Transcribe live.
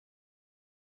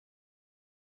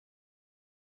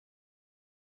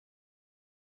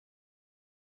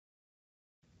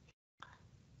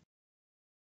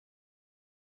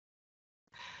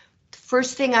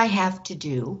First thing I have to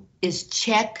do is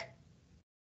check.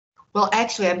 Well,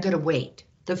 actually, I'm going to wait.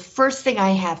 The first thing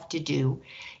I have to do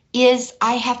is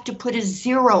I have to put a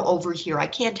 0 over here. I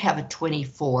can't have a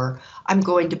 24. I'm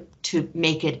going to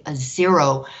make it a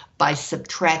 0 by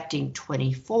subtracting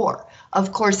 24.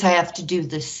 Of course, I have to do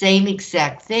the same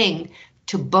exact thing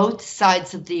to both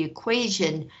sides of the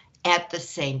equation at the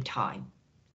same time.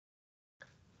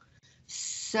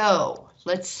 So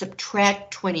let's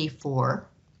subtract 24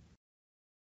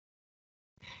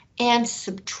 and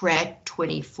subtract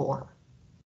 24.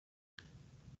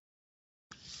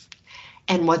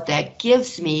 And what that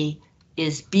gives me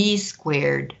is b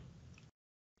squared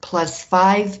plus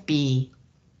 5b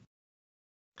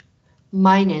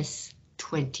minus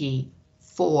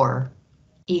 24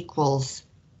 equals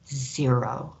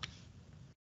 0.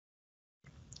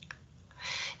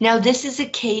 Now this is a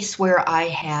case where I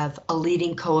have a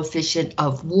leading coefficient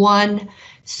of 1,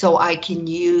 so I can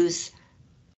use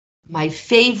my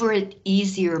favorite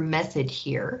easier method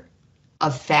here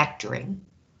of factoring.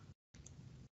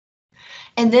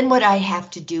 And then what I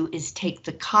have to do is take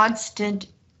the constant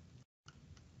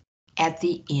at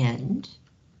the end,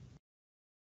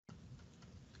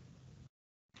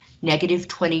 negative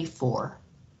 24,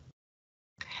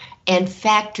 and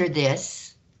factor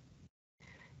this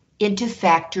into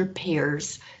factor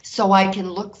pairs so I can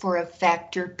look for a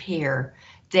factor pair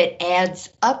that adds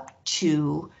up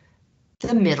to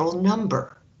the middle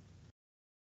number.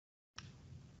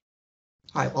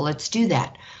 All right, well, let's do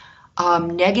that.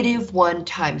 Negative 1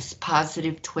 times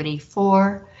positive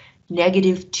 24,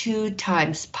 negative 2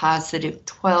 times positive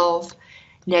 12,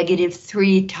 negative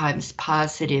 3 times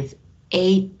positive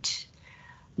 8,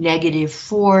 negative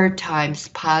 4 times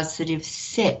positive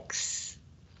 6.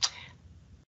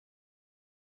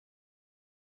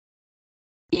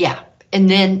 Yeah, and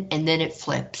then it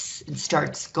flips and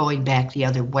starts going back the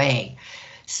other way.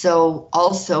 So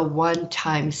also 1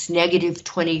 times negative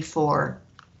 24,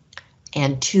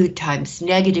 and 2 times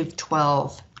negative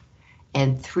 12,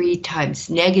 and 3 times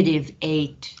negative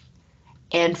 8,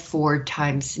 and 4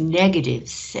 times negative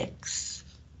 6.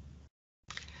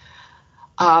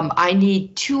 I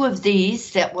need 2 of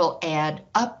these that will add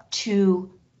up to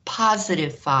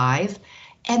positive 5,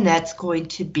 and that's going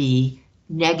to be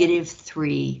negative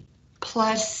 3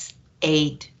 plus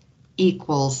 8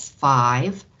 equals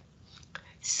 5.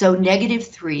 So negative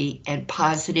 3 and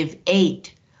positive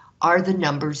 8 are the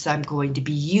numbers I'm going to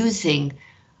be using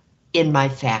in my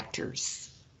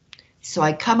factors. So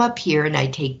I come up here and I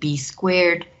take b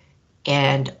squared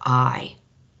and I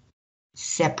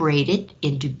separate it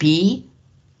into b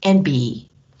and b.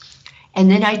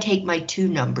 And then I take my 2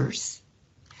 numbers.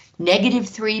 Negative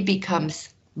 3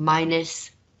 becomes minus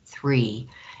 3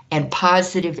 and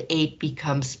positive 8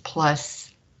 becomes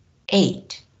plus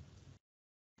 8.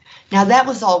 Now that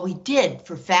was all we did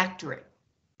for factoring.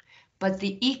 But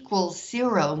the equals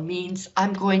 0 means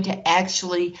I'm going to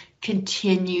actually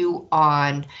continue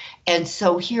on. And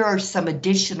so here are some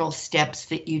additional steps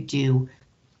that you do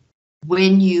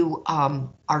when you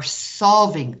are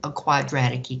solving a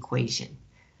quadratic equation.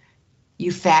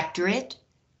 You factor it,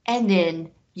 and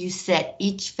then you set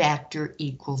each factor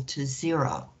equal to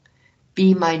 0.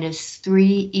 b minus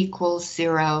 3 equals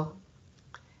 0.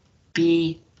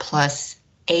 b plus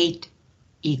 8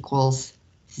 equals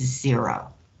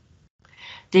 0.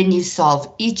 Then you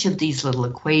solve each of these little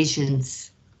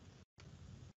equations.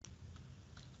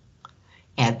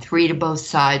 Add 3 to both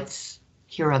sides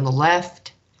here on the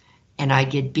left, and I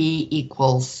get b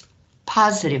equals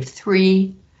positive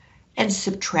 3, and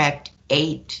subtract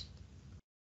 8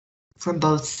 from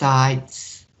both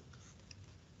sides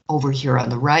over here on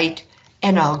the right,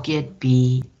 and I'll get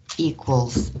b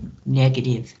equals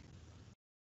negative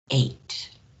 8.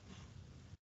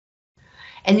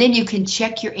 And then you can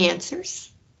check your answers.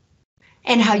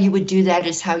 And how you would do that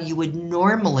is how you would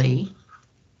normally.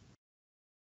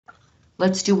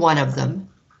 Let's do one of them,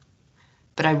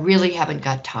 but I really haven't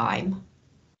got time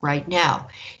right now.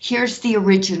 Here's the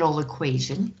original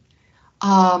equation.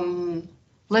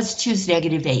 Let's choose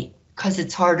negative 8 because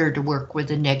it's harder to work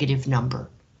with a negative number.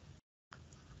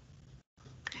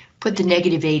 Put the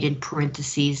negative 8 in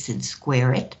parentheses and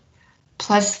square it.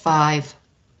 Plus 5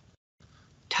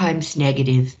 times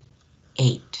negative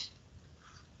 8.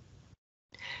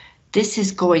 This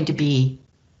is going to be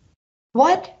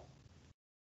what?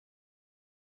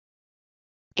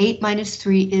 8 minus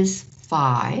 3 is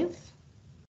 5.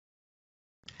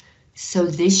 So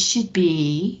this should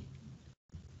be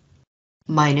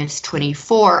minus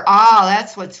 24. Ah,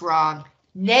 that's what's wrong.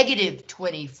 Negative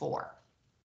 24.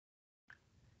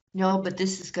 No, but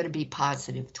this is going to be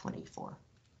positive 24.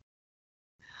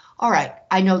 All right,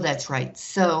 I know that's right.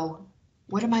 So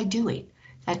what am I doing?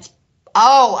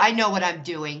 Oh, I know what I'm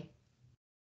doing.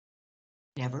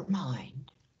 Never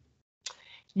mind.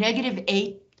 Negative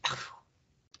 8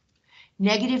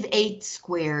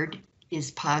 squared is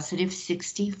positive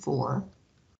 64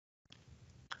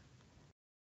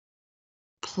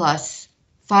 plus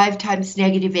 5 times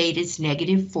negative 8 is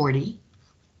negative 40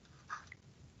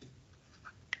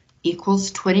 equals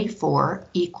 24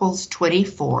 equals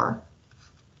 24.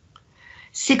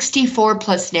 64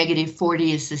 plus negative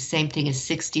 40 is the same thing as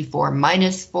 64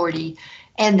 minus 40,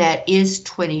 and that is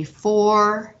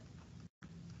 24.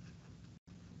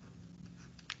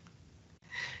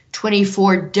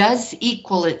 24 does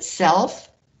equal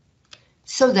itself,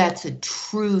 so that's a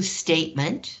true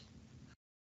statement.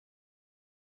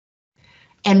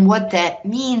 And what that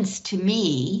means to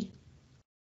me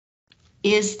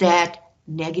is that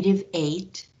negative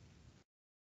 8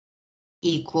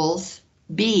 equals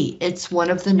B. It's one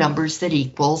of the numbers that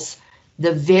equals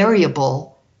the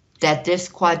variable that this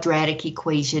quadratic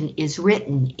equation is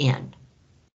written in.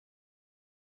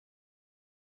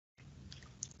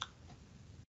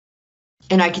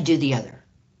 And I could do the other.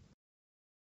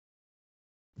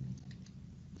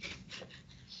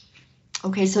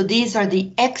 Okay, so these are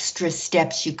the extra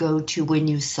steps you go to when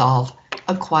you solve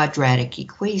a quadratic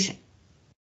equation.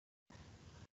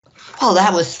 Well,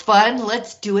 that was fun.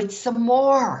 Let's do it some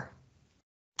more.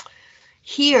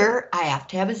 Here, I have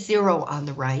to have a 0 on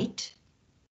the right.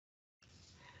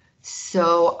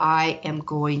 So I am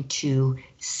going to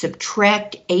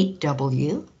subtract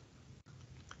 8w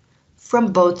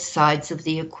from both sides of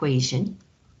the equation.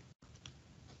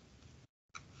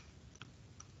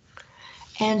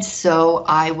 And so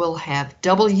I will have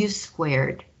w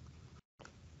squared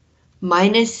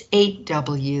minus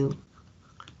 8w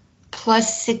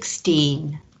plus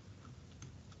 16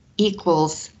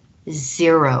 equals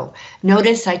 0.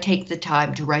 Notice I take the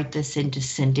time to write this in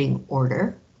descending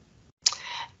order.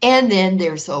 And then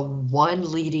there's a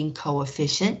 1 leading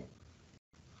coefficient.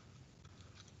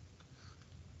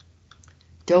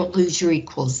 Don't lose your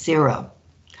equals 0.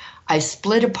 I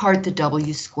split apart the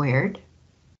w squared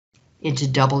into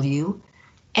w,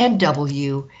 and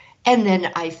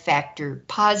then I factor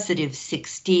positive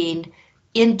 16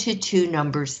 into two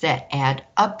numbers that add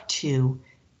up to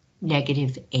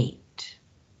negative 8.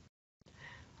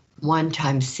 1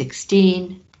 times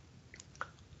 16,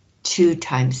 2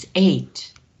 times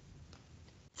 8,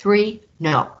 3,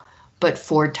 no, but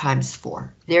 4 times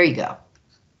 4. There you go.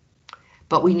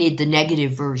 But we need the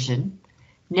negative version.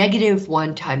 Negative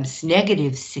 1 times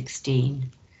negative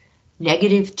 16,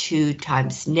 negative 2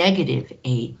 times negative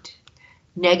 8,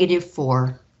 negative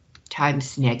 4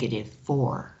 times negative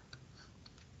 4.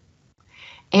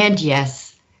 And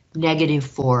yes, negative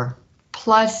 4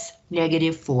 plus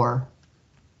negative 4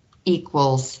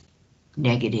 equals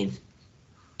negative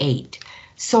 8.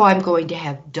 So I'm going to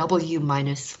have w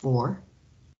minus 4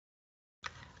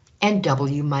 and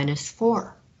w minus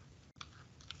 4.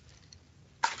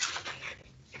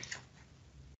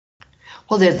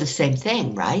 Well, they're the same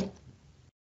thing, right?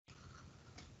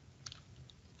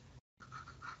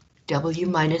 W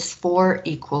minus 4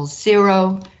 equals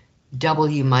 0.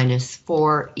 W minus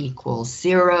 4 equals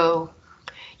 0.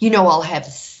 You know, I'll have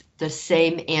the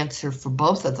same answer for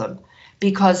both of them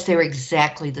because they're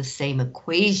exactly the same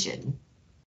equation.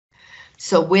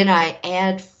 So when I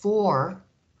add 4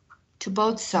 to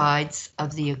both sides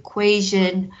of the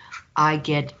equation, I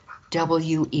get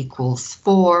W equals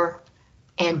 4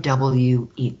 and W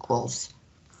equals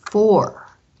 4.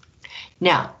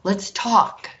 Now, let's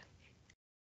talk.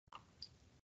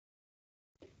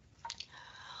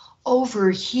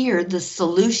 Over here, the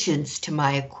solutions to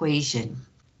my equation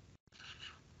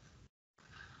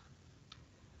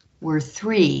were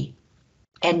 3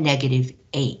 and negative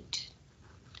 8.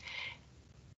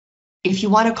 If you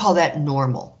want to call that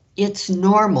normal, it's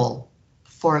normal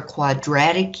for a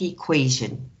quadratic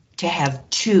equation to have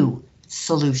 2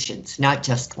 solutions, not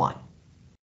just 1.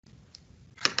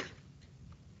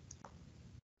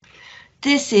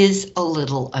 This is a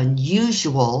little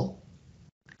unusual.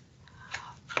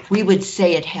 We would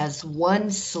say it has 1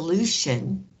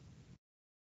 solution,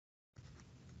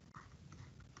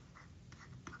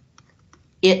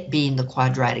 it being the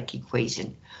quadratic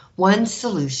equation. 1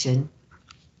 solution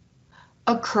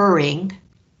occurring,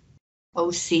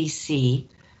 OCC,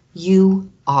 URING,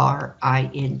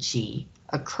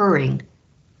 occurring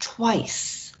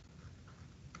twice.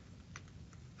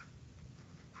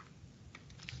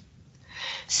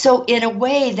 So in a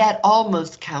way that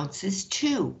almost counts as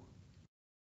 2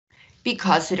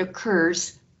 because it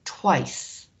occurs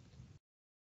twice.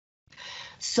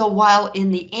 So while in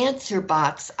the answer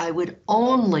box, I would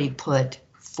only put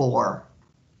 4,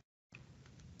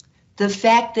 the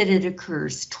fact that it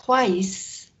occurs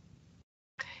twice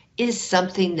is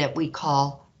something that we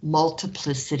call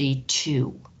multiplicity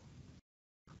 2.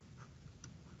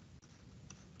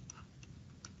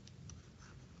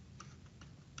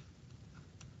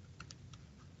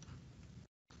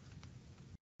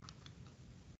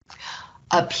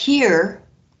 Up here,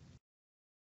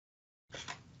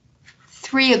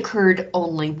 3 occurred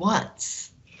only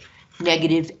once.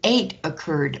 -8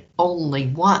 occurred only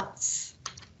once.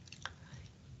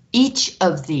 Each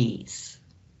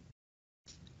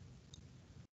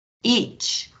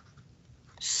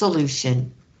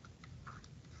solution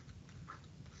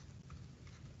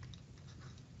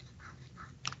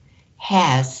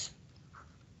has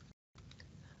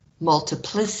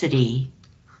multiplicity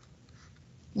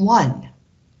 1.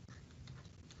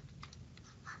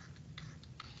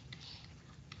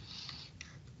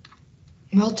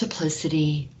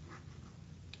 Multiplicity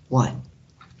 1.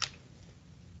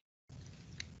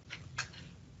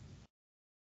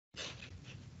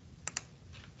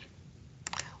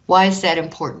 Why is that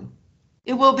important?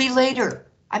 It will be later.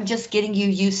 I'm just getting you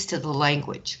used to the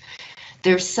language.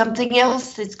 There's something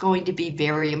else that's going to be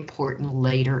very important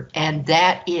later, and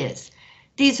that is,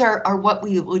 these are what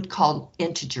we would call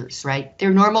integers, right?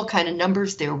 They're normal kind of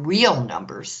numbers, they're real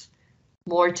numbers,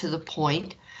 more to the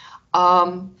point.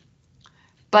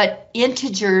 But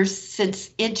integers, since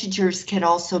integers can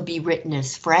also be written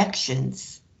as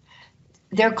fractions,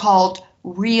 they're called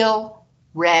real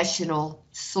rational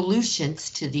solutions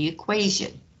to the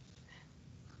equation.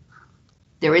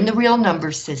 They're in the real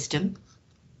number system.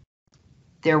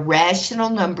 They're rational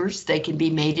numbers. They can be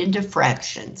made into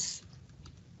fractions.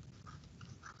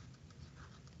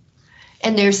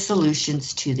 And they're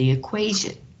solutions to the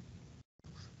equation.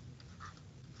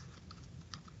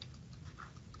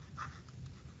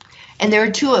 And there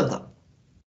are 2 of them.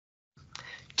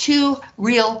 2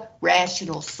 real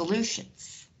rational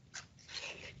solutions.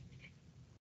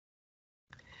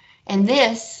 And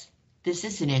this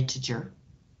is an integer,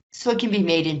 so it can be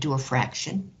made into a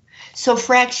fraction. So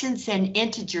fractions and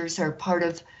integers are part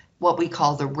of what we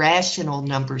call the rational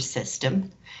number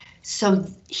system. So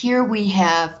here we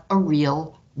have a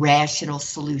real rational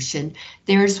solution.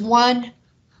 There's one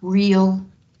real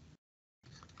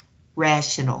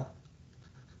rational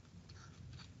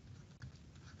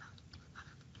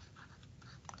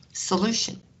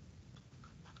solution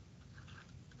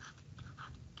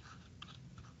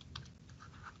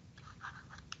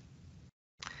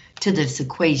to this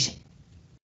equation.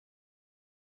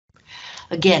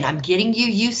 Again, I'm getting you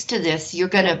used to this. You're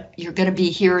gonna be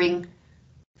hearing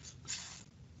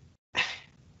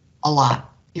a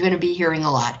lot. You're gonna be hearing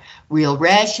a lot. Real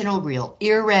rational, real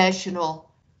irrational,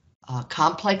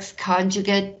 complex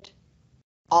conjugate,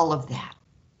 all of that.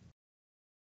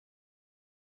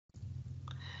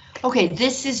 Okay,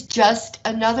 this is just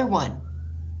another one.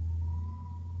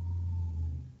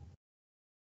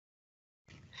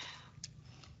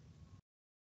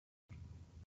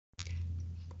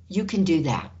 You can do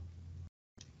that.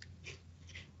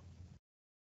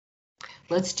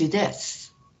 Let's do this.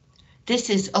 This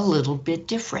is a little bit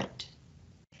different.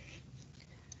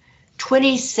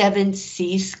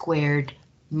 27c squared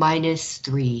minus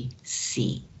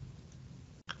 3c.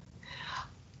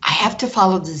 I have to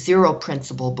follow the 0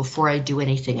 principle before I do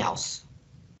anything else.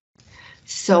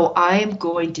 So I'm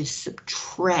going to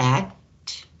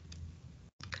subtract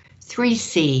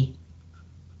 3c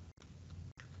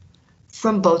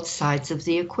from both sides of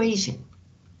the equation.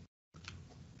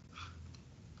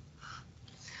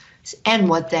 And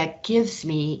what that gives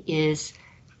me is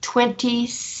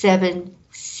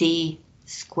 27c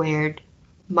squared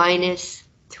minus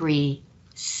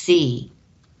 3c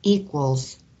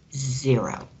equals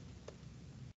 0.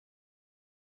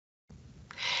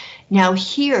 Now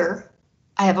here,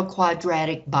 I have a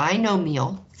quadratic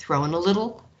binomial, throwing a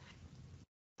little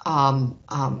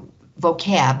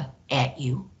vocab at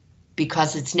you,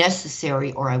 because it's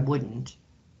necessary or I wouldn't.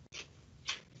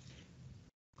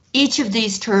 Each of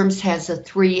these terms has a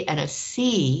 3 and a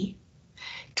c.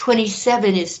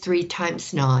 27 is 3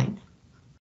 times 9,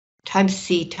 times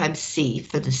c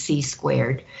for the c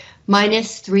squared,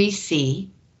 minus 3c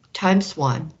times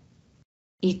 1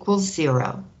 equals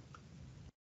 0.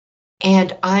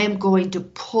 And I am going to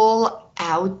pull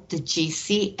out the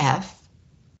GCF.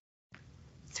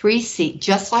 3c,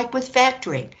 just like with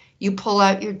factoring, you pull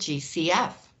out your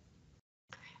GCF.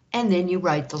 And then you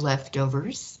write the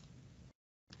leftovers.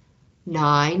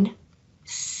 9c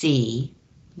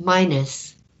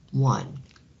minus 1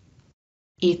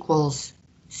 equals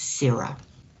 0.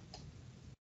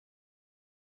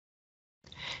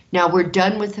 Now we're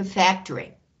done with the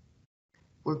factoring.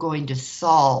 We're going to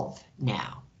solve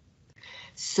now.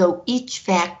 So each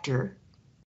factor,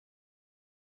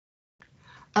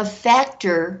 a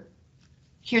factor,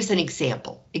 here's an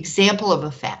example of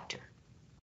a factor.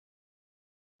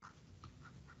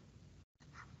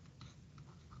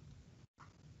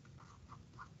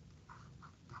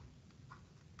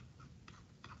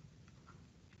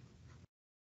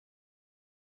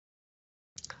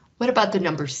 What about the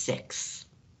number 6?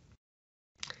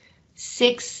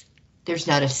 6, there's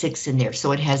not a 6 in there,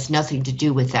 so it has nothing to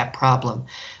do with that problem.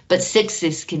 But 6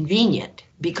 is convenient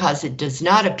because it does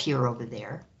not appear over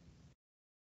there.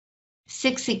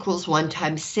 6 equals 1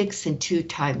 times 6 and 2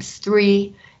 times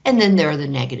 3, and then there are the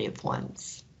negative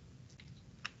ones.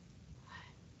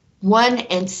 1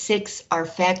 and 6 are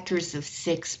factors of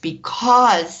 6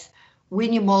 because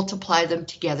when you multiply them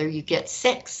together, you get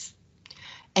 6.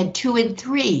 And 2 and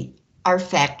 3 are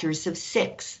factors of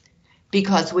 6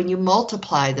 because when you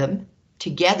multiply them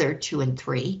together, 2 and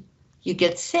 3, you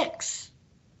get 6.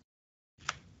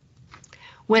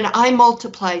 When I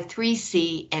multiply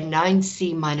 3c and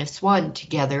 9c minus 1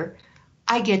 together,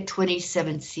 I get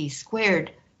 27c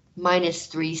squared minus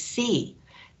 3c.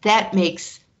 That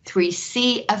makes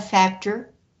 3c a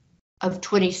factor of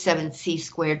 27c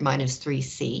squared minus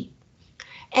 3c,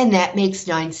 and that makes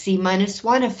 9c minus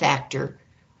 1 a factor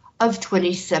of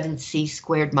 27c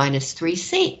squared minus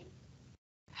 3c.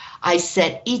 I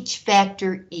set each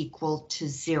factor equal to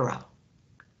 0.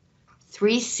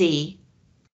 3c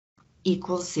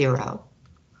equals 0.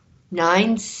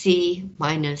 9c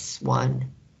minus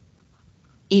 1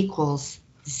 equals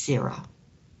 0.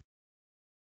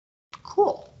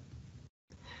 Cool.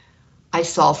 I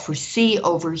solve for c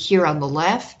over here on the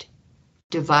left,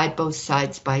 divide both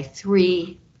sides by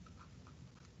 3.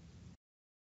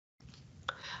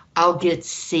 I'll get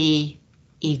c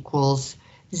equals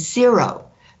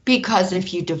 0, because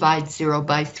if you divide 0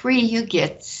 by 3, you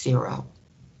get 0.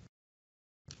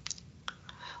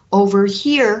 Over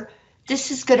here,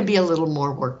 this is going to be a little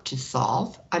more work to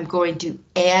solve. I'm going to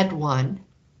add 1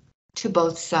 to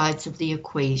both sides of the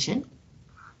equation.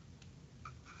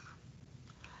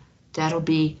 That'll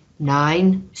be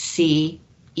 9c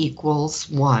equals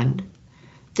 1.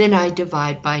 Then I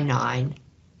divide by 9,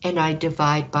 and I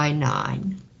divide by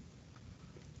 9.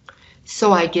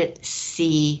 So I get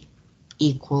c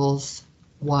equals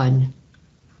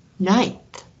 1/9.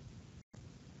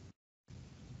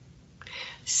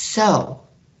 So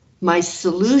my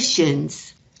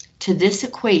solutions to this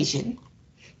equation,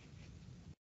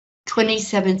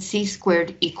 27c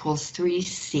squared equals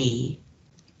 3c,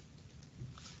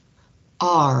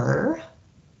 are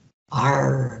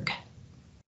arg.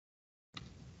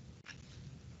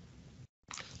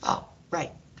 Oh,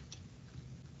 right.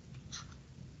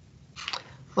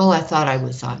 Well, I thought I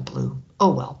was on blue.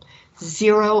 Oh well.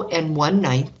 0 and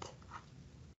 1/9.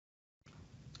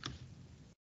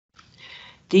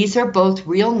 These are both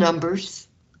real numbers.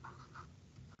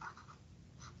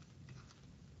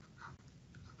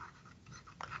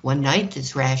 One-ninth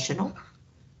is rational.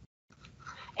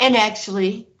 And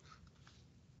actually,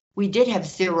 we did have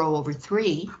 0 over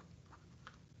 3.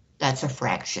 That's a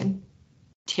fraction,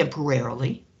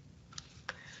 temporarily.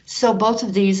 So both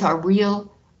of these are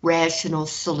real rational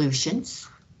solutions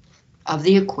of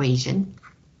the equation.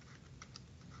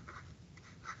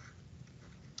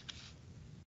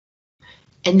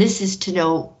 And this is to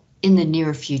know in the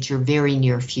near future, very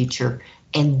near future.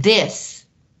 And this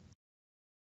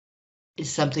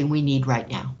is something we need right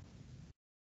now.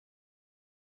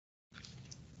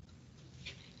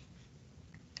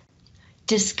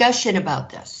 Discussion about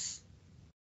this.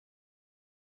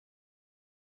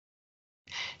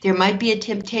 There might be a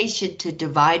temptation to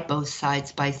divide both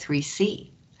sides by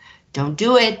 3c. Don't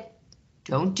do it.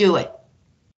 Don't do it.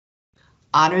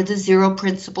 Honor the zero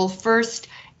principle first,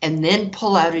 and then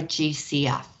pull out a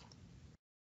GCF.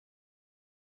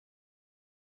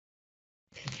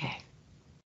 Okay.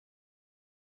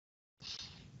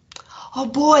 Oh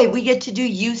boy, we get to do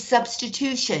U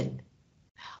substitution.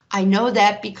 I know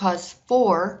that because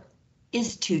 4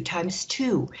 is 2 times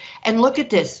 2. And look at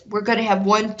this, we're going to have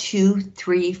 1, 2,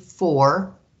 3,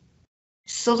 4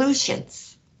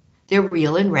 solutions. They're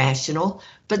real and rational,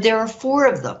 but there are 4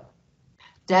 of them.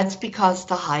 That's because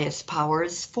the highest power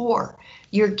is 4.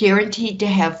 You're guaranteed to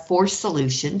have 4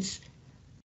 solutions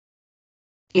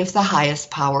if the highest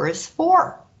power is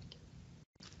 4.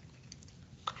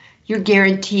 You're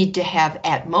guaranteed to have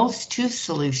at most 2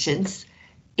 solutions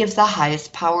if the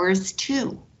highest power is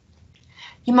 2.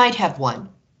 You might have 1.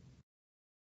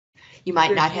 You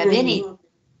might not have any.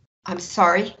 I'm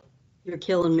sorry. You're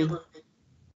killing me.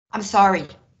 I'm sorry.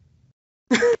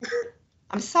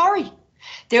 I'm sorry.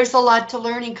 There's a lot to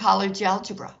learn in college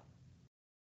algebra.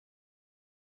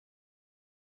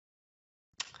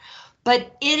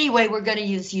 But anyway, we're going to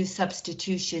use U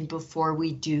substitution before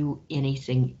we do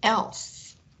anything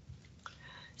else.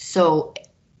 So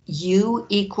U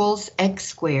equals x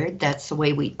squared, that's the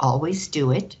way we always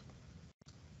do it.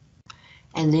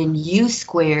 And then U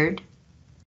squared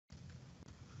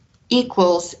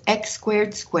equals x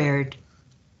squared squared,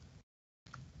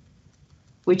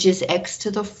 which is x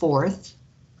to the fourth,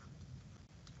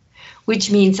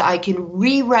 which means I can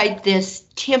rewrite this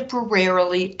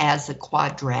temporarily as a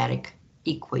quadratic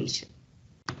equation.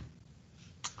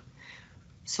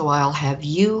 So I'll have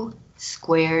U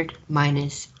squared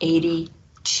minus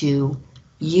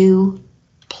 82U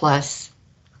plus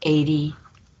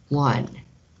 81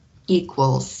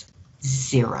 equals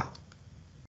 0.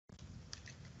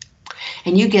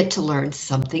 And you get to learn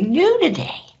something new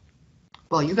today.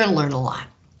 Well, you're going to learn a lot.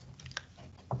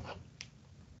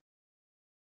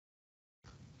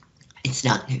 It's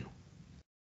not new.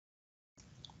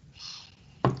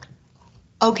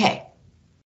 Okay.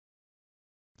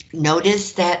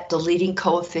 Notice that the leading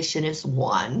coefficient is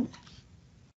 1.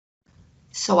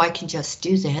 So I can just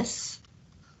do this.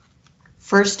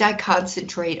 First, I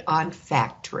concentrate on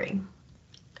factoring.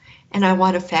 And I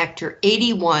want to factor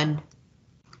 81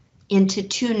 into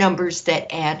two numbers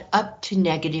that add up to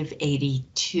negative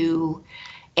 82.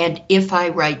 And if I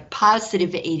write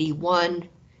positive 81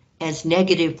 as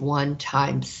negative 1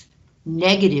 times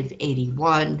negative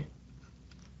 81,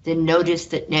 then notice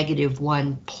that negative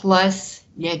 1 plus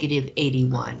negative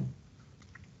 81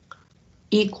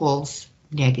 equals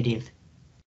negative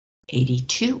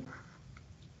 82.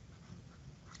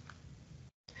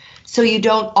 So you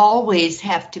don't always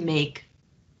have to make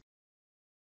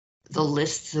the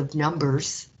lists of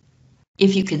numbers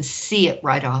if you can see it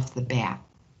right off the bat.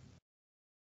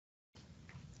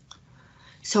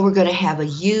 So we're going to have a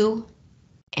U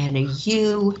and a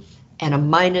U and a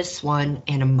minus 1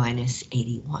 and a minus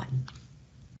 81.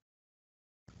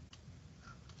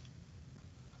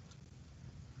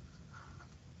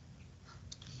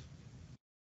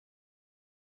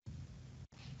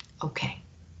 Okay.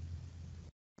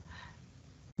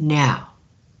 Now,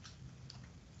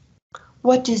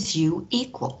 what does U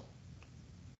equal?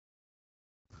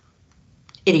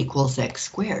 It equals x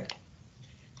squared.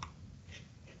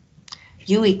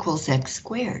 U equals x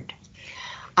squared.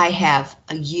 I have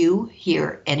a U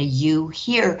here and a U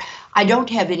here. I don't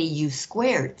have any U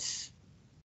squareds,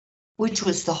 which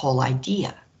was the whole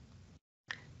idea.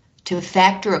 To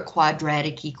factor a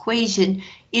quadratic equation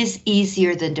is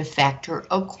easier than to factor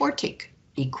a quartic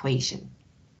equation.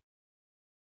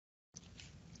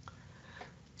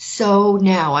 So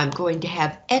now I'm going to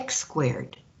have x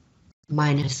squared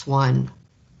minus 1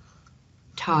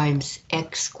 times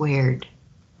x squared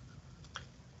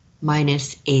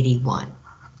minus 81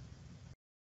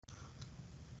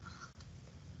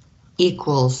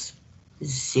 equals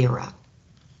 0.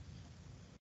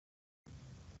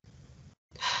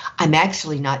 I'm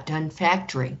actually not done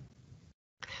factoring,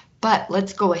 but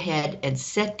let's go ahead and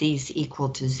set these equal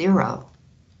to 0.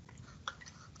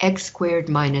 X squared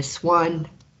minus 1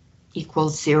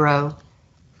 equals 0.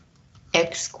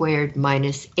 X squared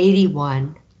minus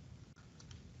 81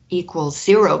 equals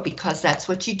 0, because that's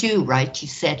what you do, right? You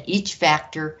set each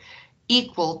factor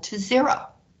equal to 0.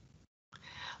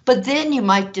 But then you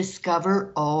might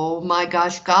discover, oh my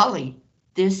gosh, golly,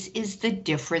 this is the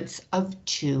difference of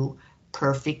two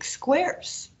perfect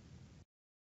squares.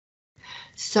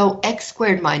 So x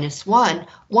squared minus 1,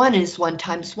 1 is 1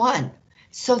 times 1.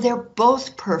 So they're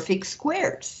both perfect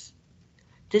squares.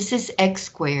 This is x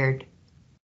squared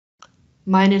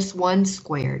minus 1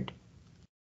 squared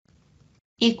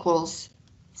equals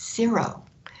 0.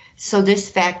 So this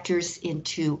factors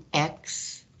into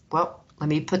x. Well, let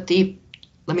me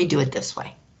do it this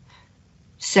way.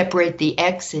 Separate the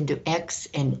x into x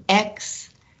and x.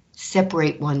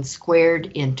 Separate 1 squared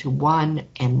into 1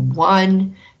 and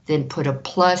 1. Then put a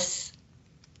plus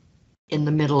in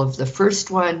the middle of the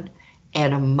first one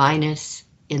and a minus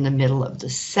in the middle of the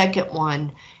second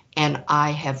one. And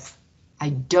I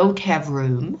don't have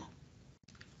room.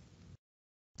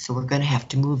 So we're going to have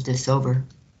to move this over.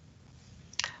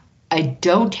 I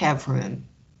don't have room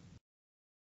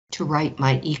to write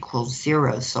my equals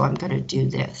 0, so I'm going to do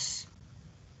this.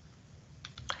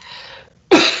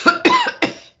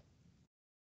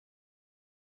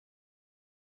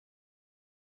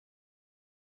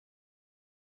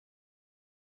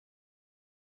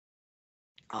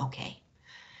 Okay,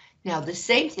 now the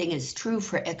same thing is true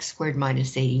for x squared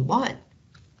minus 81.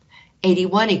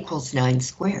 81 equals 9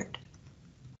 squared.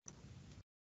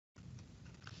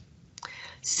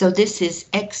 So this is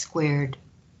x squared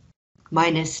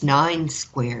minus 9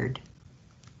 squared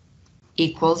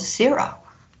equals 0.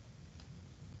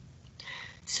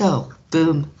 So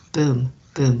boom, boom,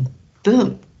 boom,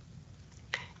 boom.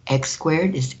 X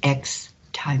squared is x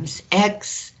times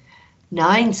x.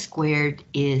 9 squared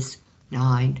is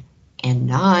 9 and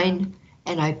 9,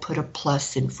 and I put a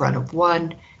plus in front of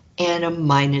one and a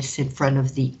minus in front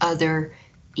of the other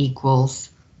equals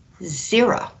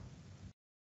 0.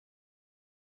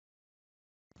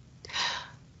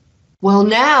 Well,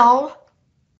 now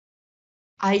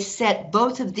I set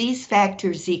both of these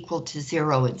factors equal to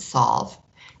 0 and solve,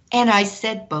 and I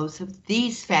set both of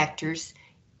these factors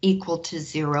equal to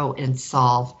 0 and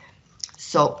solve.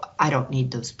 So I don't need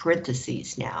those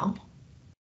parentheses now.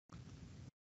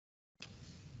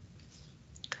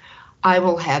 I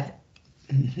will have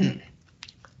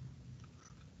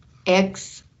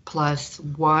x plus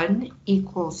 1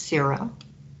 equals 0.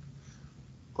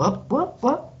 Whoop, whoop,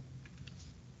 whoop.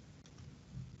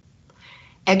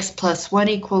 X plus 1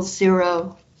 equals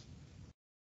 0.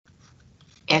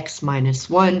 X minus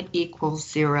 1 equals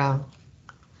 0.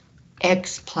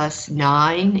 X plus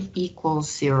 9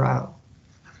 equals 0.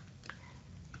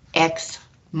 X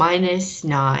minus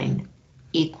 9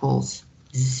 equals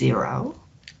 0.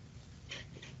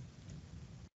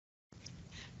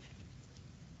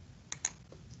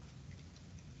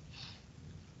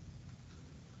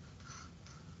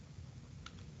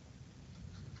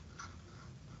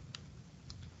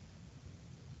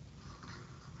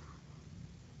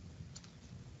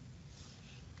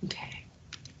 Okay.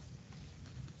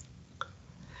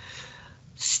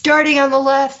 Starting on the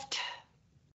left,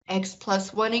 x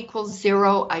plus 1 equals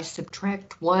 0. I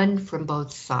subtract 1 from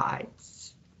both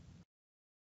sides.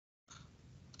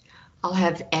 I'll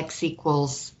have x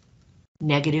equals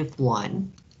negative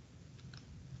 1.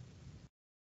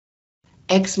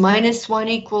 X minus 1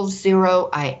 equals 0.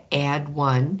 I add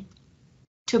 1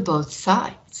 to both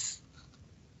sides.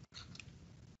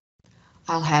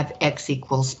 I'll have x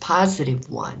equals positive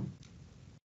 1.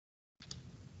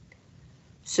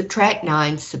 Subtract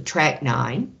 9, subtract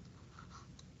 9.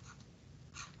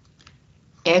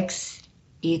 X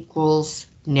equals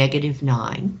negative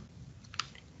 9.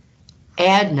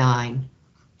 Add 9,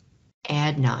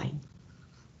 add 9.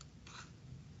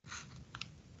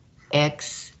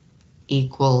 X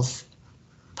equals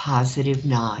positive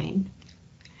 9.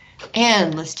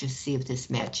 And let's just see if this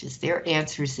matches their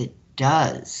answers. It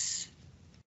does.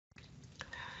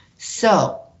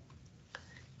 So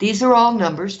these are all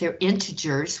numbers. They're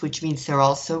integers, which means they're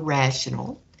also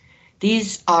rational.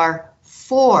 These are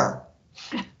four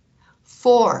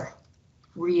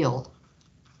real,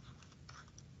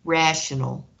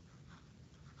 rational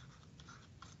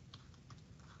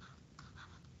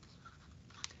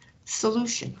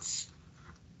solutions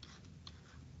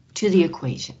to the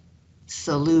equation.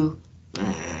 Solutions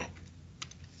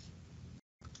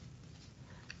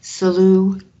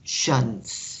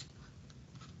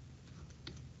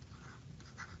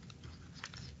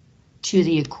to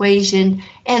the equation,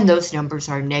 and those numbers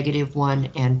are negative 1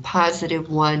 and positive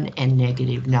 1 and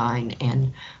negative 9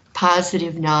 and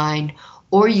positive 9,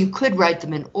 or you could write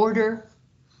them in order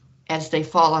as they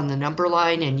fall on the number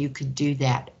line, and you could do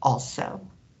that also.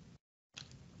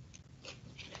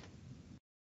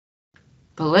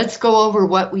 But let's go over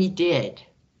what we did.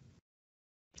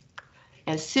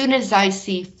 As soon as I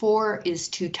see 4 is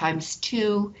 2 times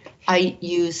 2, I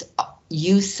use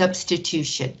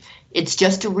substitution. It's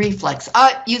just a reflex.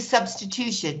 Use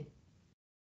substitution.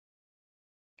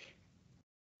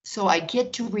 So I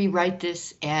get to rewrite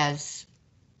this as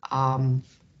a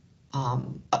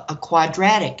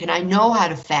quadratic, and I know how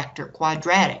to factor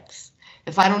quadratics.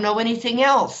 If I don't know anything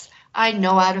else, I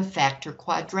know how to factor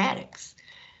quadratics.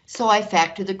 So I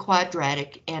factor the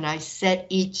quadratic and I set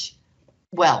each,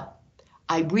 well,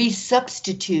 I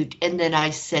resubstitute and then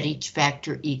I set each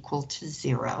factor equal to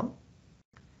 0.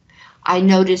 I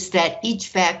notice that each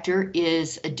factor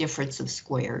is a difference of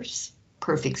squares,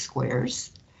 perfect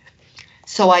squares.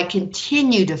 So I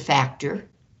continue to factor.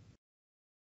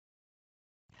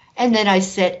 And then I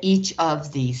set each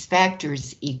of these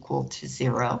factors equal to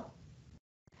 0.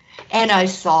 And I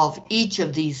solve each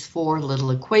of these 4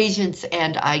 little equations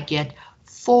and I get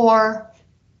 4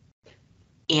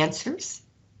 answers,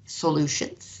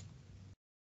 solutions.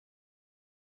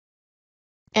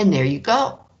 And there you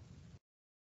go.